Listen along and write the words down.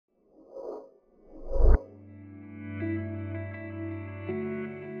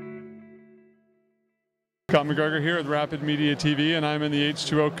Scott McGregor here with Rapid Media TV, and I'm in the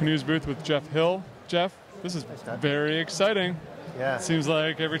H2O Canoes booth with Jeff Hill. Jeff, this is very exciting. Yeah. It seems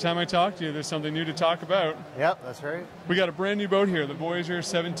like every time I talk to you, there's something new to talk about. Yep, that's right. We got a brand new boat here, the Voyageur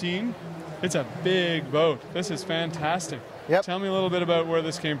 17. It's a big boat. This is fantastic. Yep. Tell me a little bit about where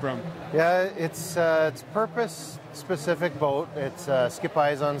this came from. Yeah, it's purpose-specific boat. It's Skip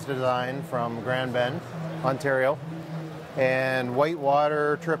Izon's design from Grand Bend, Ontario. And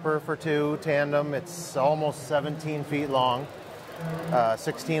whitewater tripper for two, tandem. It's almost 17 feet long,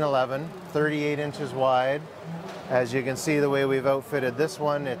 1611, 38 inches wide. As you can see the way we've outfitted this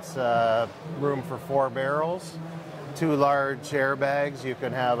one, it's room for 4 barrels, 2 large airbags. You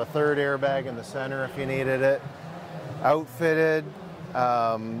can have a third airbag in the center if you needed it. Outfitted,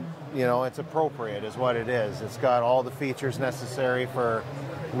 you know, it's appropriate is what it is. It's got all the features necessary for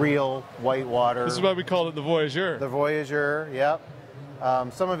real whitewater. This is why we called it the Voyageur. The Voyageur, yep.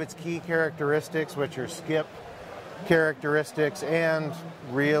 Some of its key characteristics, which are skip characteristics and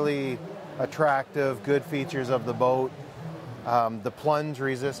really attractive, good features of the boat. The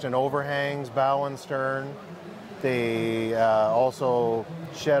plunge-resistant overhangs, bow and stern. They also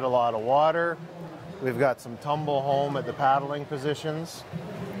shed a lot of water. We've got some tumble home at the paddling positions.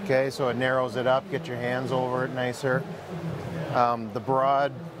 Okay, so it narrows it up, get your hands over it nicer. The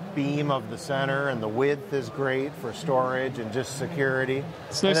broad beam of the center and the width is great for storage and just security.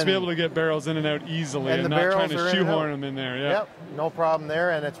 It's nice to be able to get barrels in and out easily and not trying to shoehorn them in there. Yeah. Yep, no problem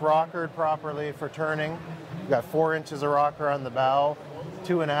there, and it's rockered properly for turning. We've got 4 inches of rocker on the bow,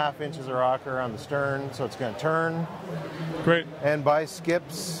 2.5 inches of rocker on the stern, so it's going to turn. Great. And by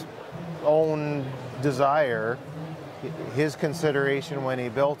Skip's own desire, his consideration when he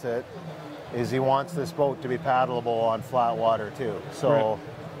built it is he wants this boat to be paddleable on flat water too. So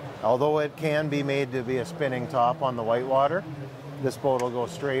although it can be made to be a spinning top on the whitewater, this boat will go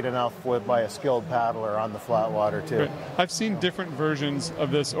straight enough by a skilled paddler on the flat water too. Right. I've seen different versions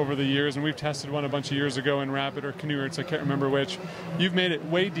of this over the years, and we've tested one a bunch of years ago in Rapid or Canoeroots, I can't remember which. You've made it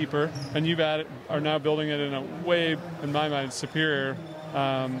way deeper, and you've are now building it in a way, in my mind, superior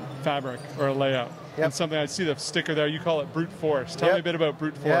fabric or a layout. Yep. And something, I see the sticker there, you call it brute force. Tell me a bit about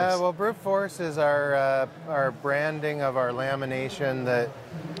brute force. Yeah, well, brute force is our branding of our lamination that,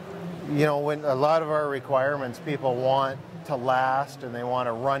 you know, when a lot of our requirements, people want to last and they want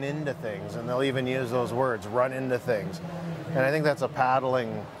to run into things, and they'll even use those words, run into things. And I think that's a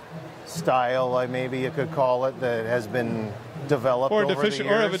paddling style, maybe you could call it, that has been developed over the years.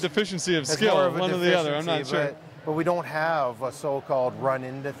 Or of a deficiency of skill, one or the other, I'm not sure. But we don't have a so-called run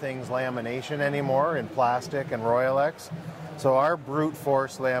into things lamination anymore in plastic and Royal X. So our brute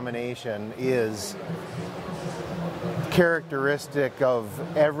force lamination is characteristic of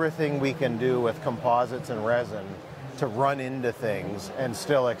everything we can do with composites and resin to run into things and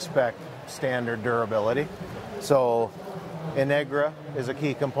still expect standard durability. So Innegra is a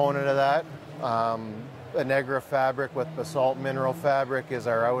key component of that. Innegra fabric with basalt mineral fabric is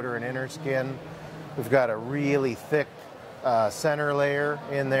our outer and inner skin. We've got a really thick center layer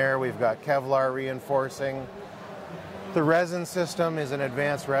in there. We've got Kevlar reinforcing. The resin system is an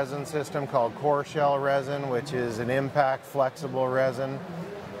advanced resin system called core shell resin, which is an impact flexible resin.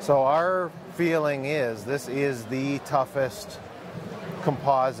 So our feeling is this is the toughest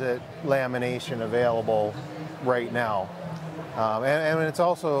composite lamination available right now. And it's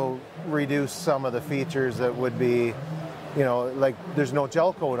also reduced some of the features that would be, you know, like there's no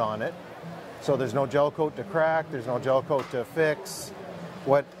gel coat on it. So there's no gel coat to crack, there's no gel coat to fix.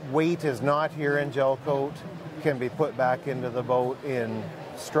 What weight is not here in gel coat can be put back into the boat in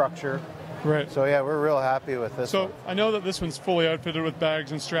structure. Right. So yeah, we're real happy with this one. I know that this one's fully outfitted with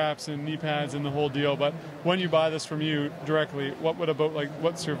bags and straps and knee pads and the whole deal, but when you buy this from you directly, what would a boat like,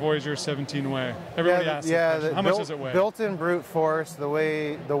 what's your Voyageur 17 weigh? Everybody asks that question. How much does it weigh? Built-in brute force, the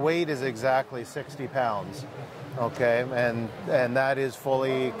weight is exactly 60 pounds. Okay, and that is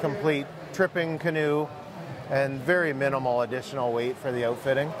fully complete tripping canoe and very minimal additional weight for the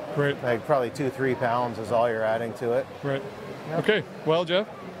outfitting. Right. Like probably 2-3 pounds is all you're adding to it. Right. Yep. Okay. Well, Jeff,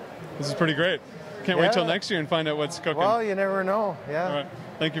 this is pretty great. Can't wait till next year and find out what's cooking. Well, you never know. Yeah. All right.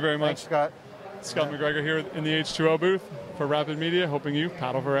 Thank you very much. Thanks, Scott. Scott McGregor here in the H2O booth for Rapid Media, hoping you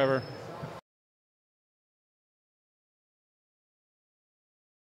paddle forever.